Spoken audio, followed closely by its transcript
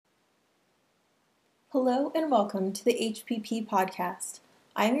Hello and welcome to the HPP podcast.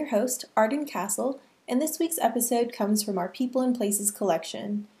 I am your host, Arden Castle, and this week's episode comes from our People and Places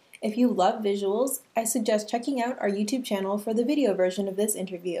collection. If you love visuals, I suggest checking out our YouTube channel for the video version of this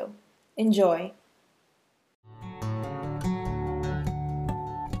interview. Enjoy!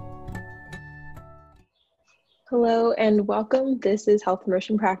 Hello and welcome. This is Health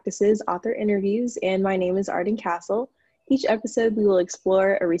Promotion Practices Author Interviews, and my name is Arden Castle. Each episode, we will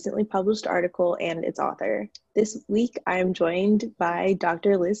explore a recently published article and its author. This week, I am joined by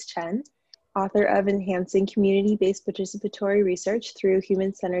Dr. Liz Chen, author of Enhancing Community-Based Participatory Research Through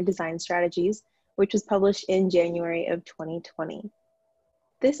Human-Centered Design Strategies, which was published in January of 2020.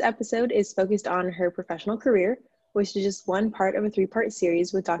 This episode is focused on her professional career, which is just one part of a three-part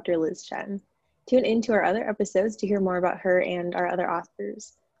series with Dr. Liz Chen. Tune into our other episodes to hear more about her and our other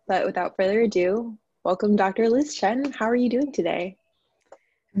authors. But without further ado, welcome Dr. Liz Chen. How are you doing today?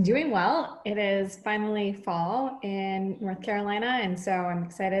 I'm doing well. It is finally fall in North Carolina, and so I'm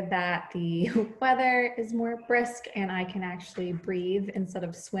excited that the weather is more brisk and I can actually breathe instead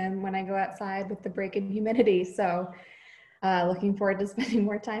of swim when I go outside with the break in humidity. So looking forward to spending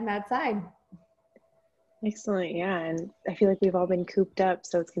more time outside. Excellent, yeah. And I feel like we've all been cooped up,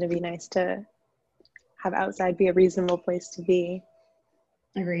 so it's going to be nice to have outside be a reasonable place to be.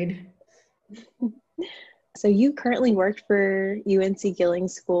 Agreed. So you currently work for UNC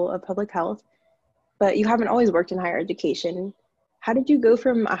Gillings School of Public Health, but you haven't always worked in higher education. How did you go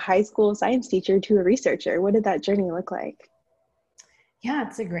from a high school science teacher to a researcher? What did that journey look like? Yeah,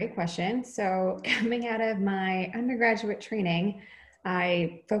 it's a great question. So coming out of my undergraduate training,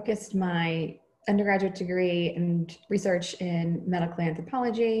 I focused my undergraduate degree and research in medical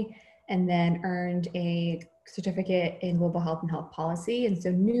anthropology, and then earned a certificate in global health and health policy. And so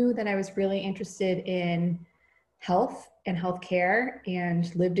knew that I was really interested in health and healthcare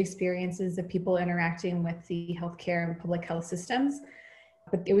and lived experiences of people interacting with the healthcare and public health systems.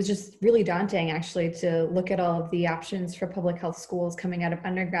 But it was just really daunting actually to look at all of the options for public health schools coming out of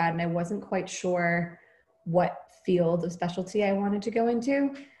undergrad. And I wasn't quite sure what field of specialty I wanted to go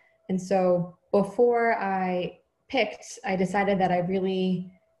into. And so before I picked, I decided that I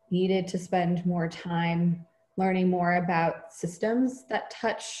really needed to spend more time learning more about systems that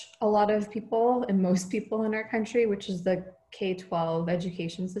touch a lot of people and most people in our country, which is the K-12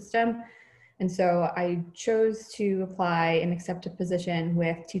 education system. And so I chose to apply and accept a position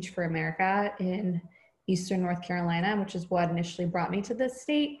with Teach for America in Eastern North Carolina, which is what initially brought me to this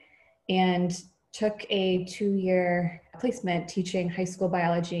state, and took a 2-year placement teaching high school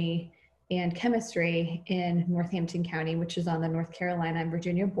biology and chemistry in Northampton County, which is on the North Carolina and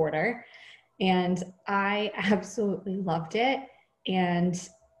Virginia border. And I absolutely loved it and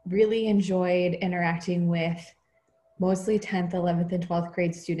really enjoyed interacting with mostly 10th, 11th, and 12th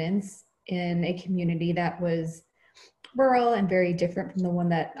grade students in a community that was rural and very different from the one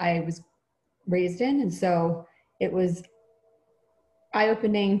that I was raised in. And so it was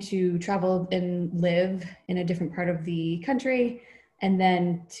eye-opening to travel and live in a different part of the country, and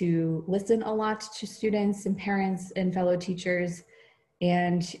then to listen a lot to students and parents and fellow teachers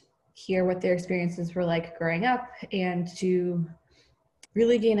and hear what their experiences were like growing up, and to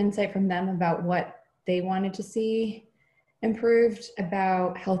really gain insight from them about what they wanted to see improved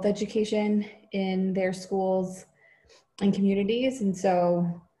about health education in their schools and communities. And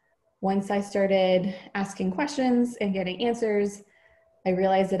so once I started asking questions and getting answers, I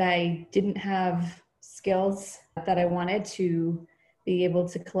realized that I didn't have skills that I wanted to be able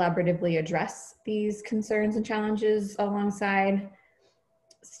to collaboratively address these concerns and challenges alongside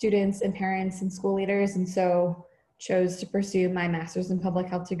students and parents and school leaders. And so chose to pursue my master's in public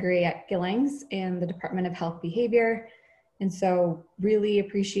health degree at Gillings in the Department of Health Behavior. And so really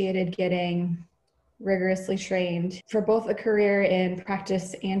appreciated getting rigorously trained for both a career in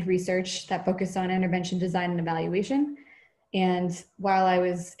practice and research that focused on intervention design and evaluation. And while I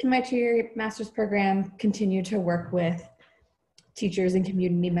was in my 2-year master's program, continued to work with teachers and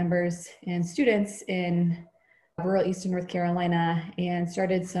community members and students in rural Eastern North Carolina, and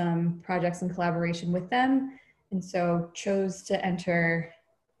started some projects in collaboration with them. And so chose to enter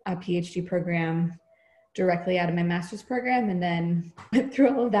a PhD program directly out of my master's program, and then went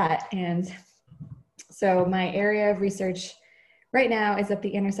through all of that. And so my area of research right now is at the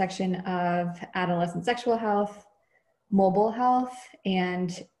intersection of adolescent sexual health, mobile health,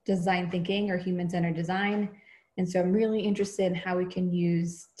 and design thinking or human-centered design. And so I'm really interested in how we can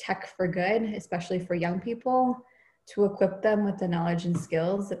use tech for good, especially for young people, to equip them with the knowledge and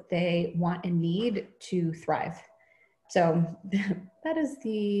skills that they want and need to thrive. So that is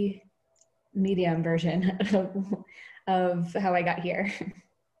the medium version of how I got here.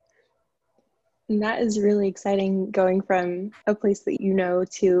 And that is really exciting, going from a place that you know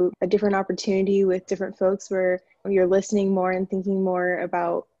to a different opportunity with different folks where you're listening more and thinking more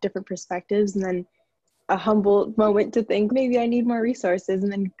about different perspectives, and then a humble moment to think maybe I need more resources,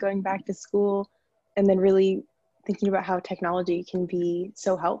 and then going back to school and then really thinking about how technology can be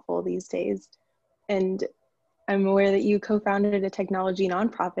so helpful these days. And I'm aware that you co-founded a technology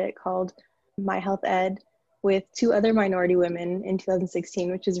nonprofit called My Health Ed with two other minority women in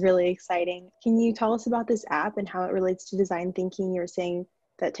 2016, which is really exciting. Can you tell us about this app and how it relates to design thinking? You were saying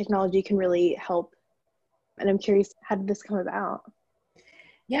that technology can really help, and I'm curious, how did this come about?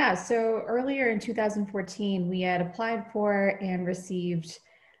 Yeah, so earlier in 2014, we had applied for and received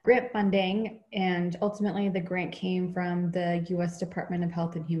grant funding, and ultimately the grant came from the US Department of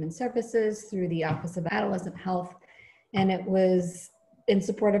Health and Human Services through the Office of Adolescent Health, and it was in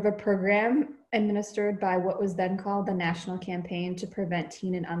support of a program administered by what was then called the National Campaign to Prevent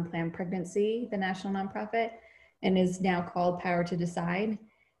Teen and Unplanned Pregnancy, the national nonprofit, and is now called Power to Decide.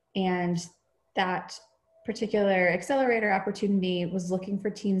 And that particular accelerator opportunity was looking for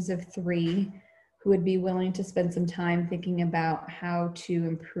teams of 3 who would be willing to spend some time thinking about how to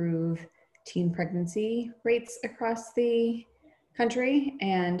improve teen pregnancy rates across the country.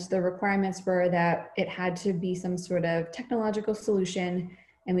 And the requirements were that it had to be some sort of technological solution,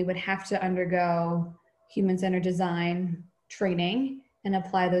 and we would have to undergo human-centered design training and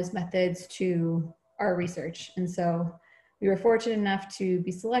apply those methods to our research. And so we were fortunate enough to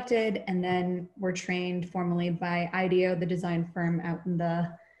be selected, and then were trained formally by IDEO, the design firm out in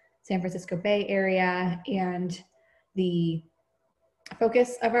the San Francisco Bay Area. And the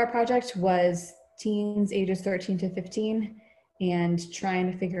focus of our project was teens ages 13 to 15, and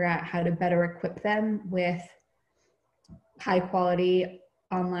trying to figure out how to better equip them with high quality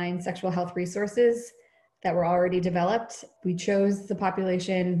online sexual health resources that were already developed. We chose the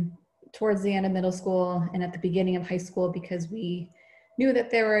population towards the end of middle school and at the beginning of high school because we knew that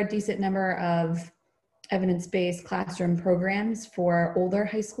there were a decent number of evidence-based classroom programs for older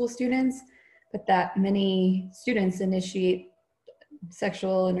high school students, but that many students initiate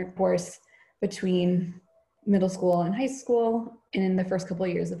sexual intercourse between middle school and high school and in the first couple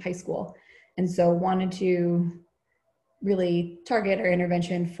of years of high school. And so wanted to really target our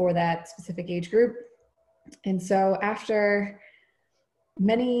intervention for that specific age group. And so after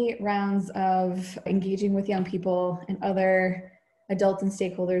many rounds of engaging with young people and other adults and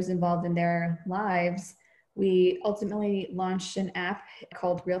stakeholders involved in their lives, we ultimately launched an app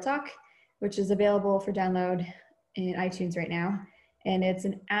called Real Talk, which is available for download in iTunes right now. And it's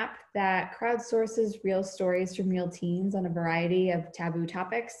an app that crowdsources real stories from real teens on a variety of taboo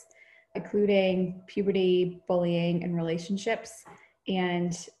topics, including puberty, bullying, and relationships.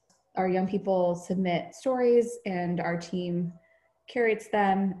 And our young people submit stories, and our team curates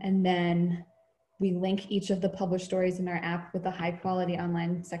them, and then we link each of the published stories in our app with a high quality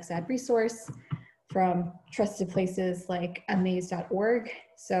online sex ed resource from trusted places like amaze.org.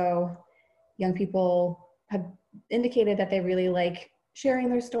 So young people have indicated that they really like sharing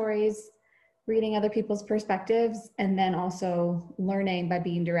their stories, reading other people's perspectives, and then also learning by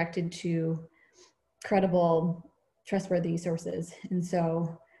being directed to credible, trustworthy sources. And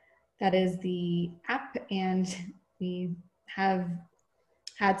so that is the app, and we have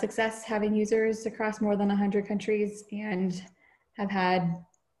had success having users across more than 100 countries and have had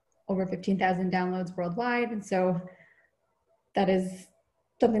over 15,000 downloads worldwide. And so that is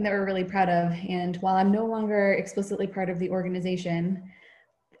something that we're really proud of. And while I'm no longer explicitly part of the organization,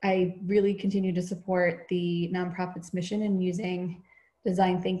 I really continue to support the nonprofit's mission in using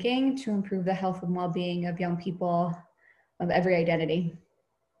design thinking to improve the health and well-being of young people of every identity.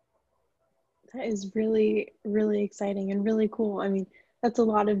 That is really, really exciting and really cool. I mean, that's a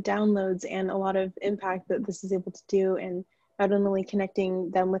lot of downloads and a lot of impact that this is able to do, and not only connecting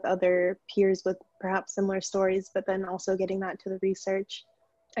them with other peers with perhaps similar stories, but then also getting that to the research.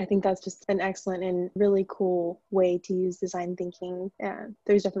 I think that's just an excellent and really cool way to use design thinking.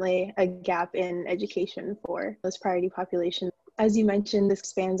 There's definitely a gap in education for those priority populations. As you mentioned, this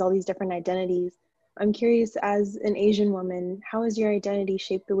spans all these different identities. I'm curious, as an Asian woman, how has your identity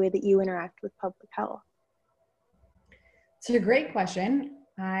shaped the way that you interact with public health? It's a great question.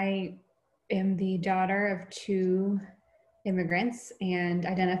 I am the daughter of 2 immigrants and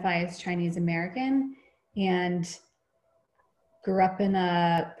identify as Chinese American, and grew up in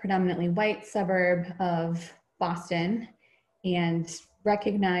a predominantly white suburb of Boston, and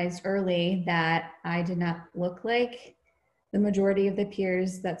recognized early that I did not look like the majority of the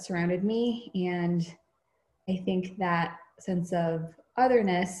peers that surrounded me. And I think that sense of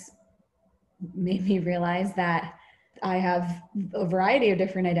otherness made me realize that I have a variety of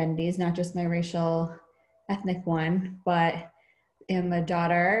different identities, not just my racial, ethnic one, but am a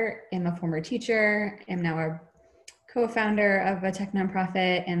daughter, am a former teacher, am now a co-founder of a tech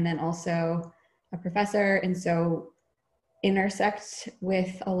nonprofit, and then also a professor. And so intersect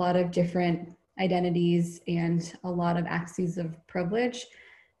with a lot of different identities and a lot of axes of privilege.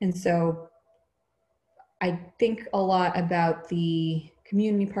 And so I think a lot about the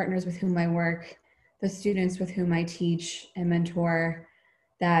community partners with whom I work, the students with whom I teach and mentor,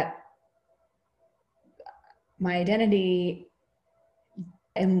 that my identity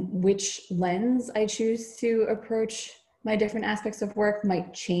and which lens I choose to approach my different aspects of work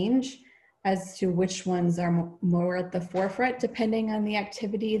might change as to which ones are more at the forefront depending on the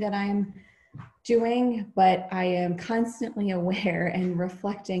activity that I'm doing. But I am constantly aware and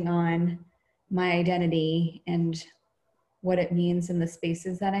reflecting on my identity and what it means in the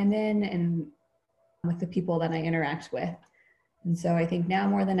spaces that I'm in and with the people that I interact with. And so I think now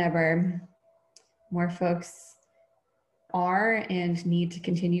more than ever, more folks are and need to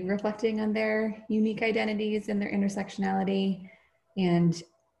continue reflecting on their unique identities and their intersectionality and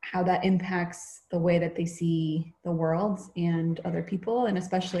how that impacts the way that they see the world and other people, and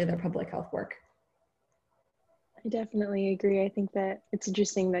especially their public health work. I definitely agree. I think that it's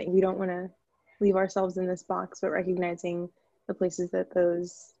interesting that we don't want to leave ourselves in this box, but recognizing the places that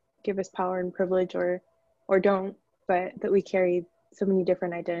those give us power and privilege or don't, but that we carry so many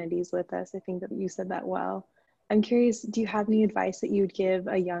different identities with us. I think that you said that well. I'm curious, do you have any advice that you would give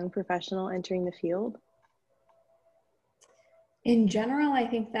a young professional entering the field? In general, I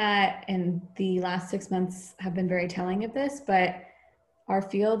think that in the last 6 months have been very telling of this, but our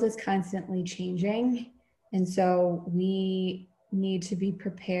field is constantly changing. And so we need to be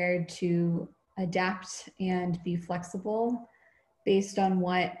prepared to adapt and be flexible based on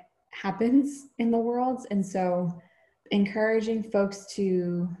what happens in the world. And so encouraging folks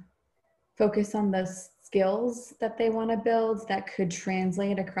to focus on the skills that they want to build that could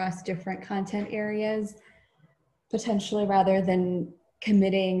translate across different content areas, potentially, rather than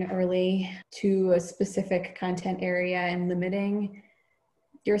committing early to a specific content area and limiting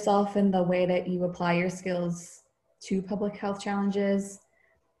yourself in the way that you apply your skills to public health challenges.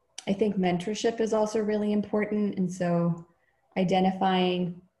 I think mentorship is also really important. And so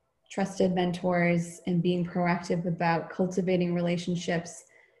identifying trusted mentors and being proactive about cultivating relationships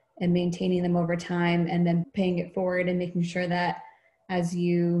and maintaining them over time, and then paying it forward and making sure that as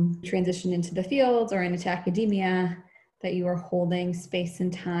you transition into the field or into academia, that you are holding space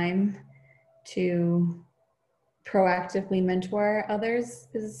and time to proactively mentor others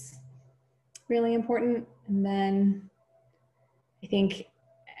is really important. And then I think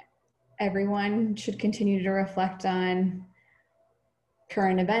everyone should continue to reflect on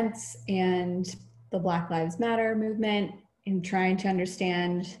current events and the Black Lives Matter movement in trying to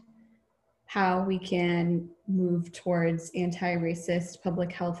understand how we can move towards anti-racist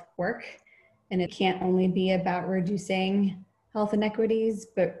public health work. And it can't only be about reducing health inequities,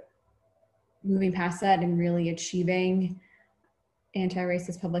 but moving past that and really achieving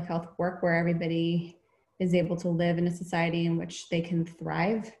anti-racist public health work where everybody is able to live in a society in which they can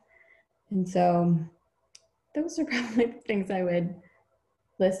thrive. And so those are probably the things I would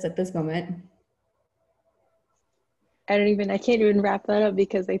list at this moment. I can't even wrap that up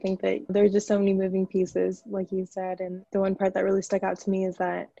because I think that there's just so many moving pieces, like you said. And the one part that really stuck out to me is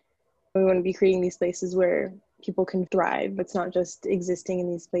that we want to be creating these places where people can thrive. It's not just existing in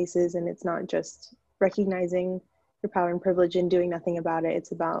these places, and it's not just recognizing your power and privilege and doing nothing about it.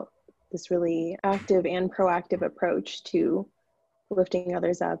 It's about this really active and proactive approach to lifting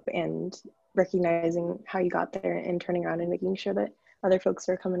others up and recognizing how you got there and turning around and making sure that other folks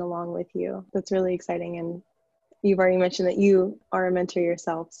are coming along with you. That's really exciting. And you've already mentioned that you are a mentor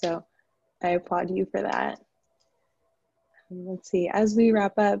yourself, so I applaud you for that. Let's see, as we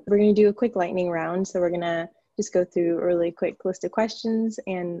wrap up, we're going to do a quick lightning round. So we're going to just go through a really quick list of questions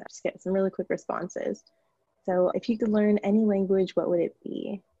and just get some really quick responses. So if you could learn any language, what would it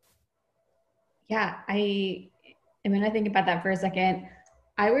be? Yeah, I mean, I think about that for a second.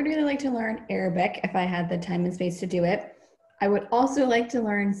 I would really like to learn Arabic if I had the time and space to do it. I would also like to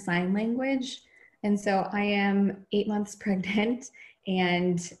learn sign language. And so I am 8 months pregnant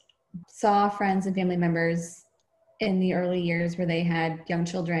and saw friends and family members in the early years where they had young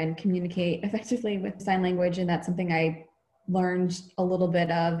children communicate effectively with sign language. And that's something I learned a little bit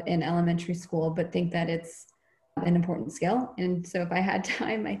of in elementary school, but think that it's an important skill. And so if I had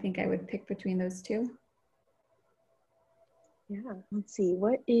time, I think I would pick between those two. Yeah, let's see,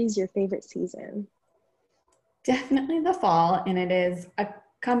 what is your favorite season? Definitely the fall. And it is a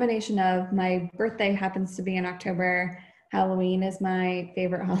combination of my birthday happens to be in October, Halloween is my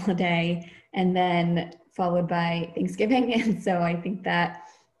favorite holiday, and then followed by Thanksgiving. And so I think that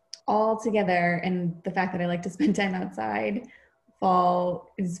all together, and the fact that I like to spend time outside,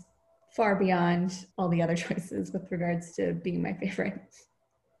 fall is far beyond all the other choices with regards to being my favorite.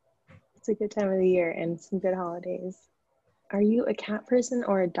 It's a good time of the year and some good holidays. Are you a cat person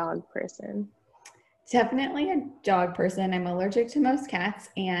or a dog person? Definitely a dog person. I'm allergic to most cats,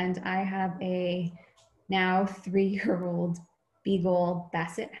 and I have a now 3-year-old Beagle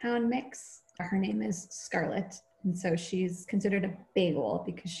Basset Hound mix. Her name is Scarlet, and so she's considered a bagel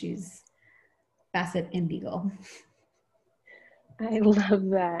because she's Basset and Beagle. I love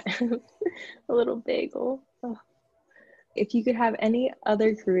that. A little bagel. Oh. If you could have any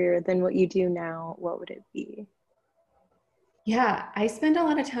other career than what you do now, what would it be? Yeah, I spent a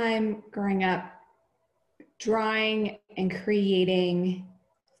lot of time growing up drawing and creating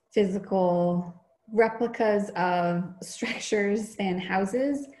physical replicas of structures and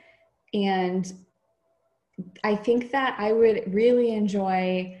houses. And I think that I would really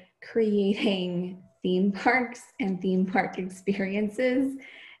enjoy creating theme parks and theme park experiences.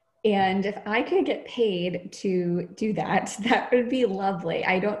 And if I could get paid to do that, that would be lovely.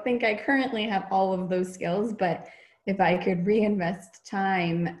 I don't think I currently have all of those skills, but if I could reinvest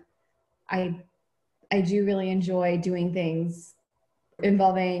time, I do really enjoy doing things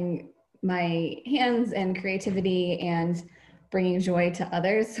involving my hands and creativity and bringing joy to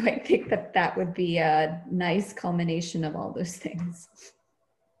others. So I think that that would be a nice culmination of all those things.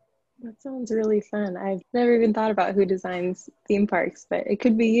 That sounds really fun. I've never even thought about who designs theme parks, but it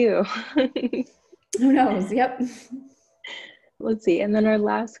could be you. Who knows? Yep. Let's see. And then our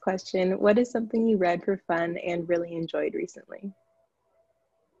last question, what is something you read for fun and really enjoyed recently?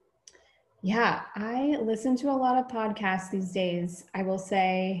 Yeah, I listen to a lot of podcasts these days, I will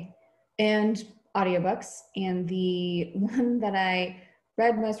say, and audiobooks. And the one that I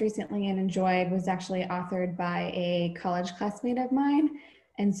read most recently and enjoyed was actually authored by a college classmate of mine.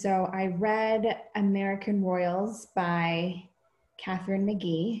 And so I read American Royals by Catherine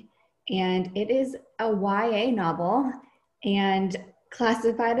McGee, and it is a YA novel and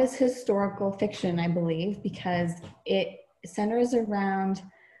classified as historical fiction, I believe, because it centers around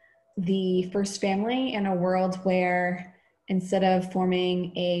the first family in a world where instead of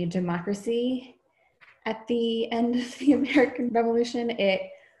forming a democracy at the end of the American Revolution, it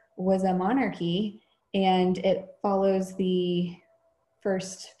was a monarchy, and it follows the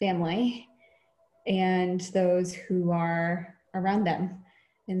first family and those who are around them.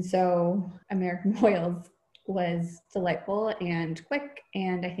 And so American Royals was delightful and quick,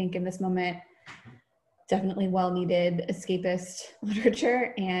 and I think in this moment definitely well-needed escapist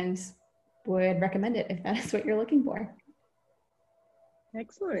literature, and would recommend it if that is what you're looking for.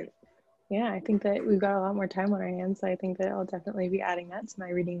 Excellent. Yeah, I think that we've got a lot more time on our hands, so I think that I'll definitely be adding that to my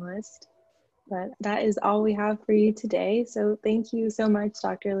reading list. But that is all we have for you today. So thank you so much,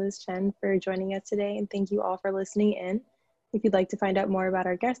 Dr. Liz Chen, for joining us today, and thank you all for listening in. If you'd like to find out more about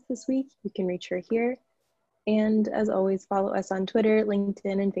our guest this week, you can reach her here. And as always, follow us on Twitter,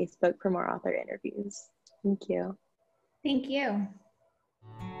 LinkedIn, and Facebook for more author interviews. Thank you. Thank you.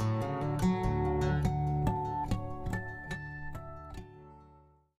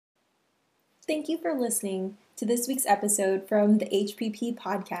 Thank you for listening to this week's episode from the HPP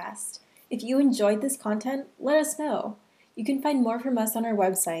podcast. If you enjoyed this content, let us know. You can find more from us on our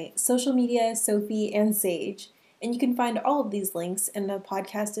website, social media, Sophie, and Sage, and you can find all of these links in the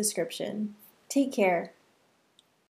podcast description. Take care.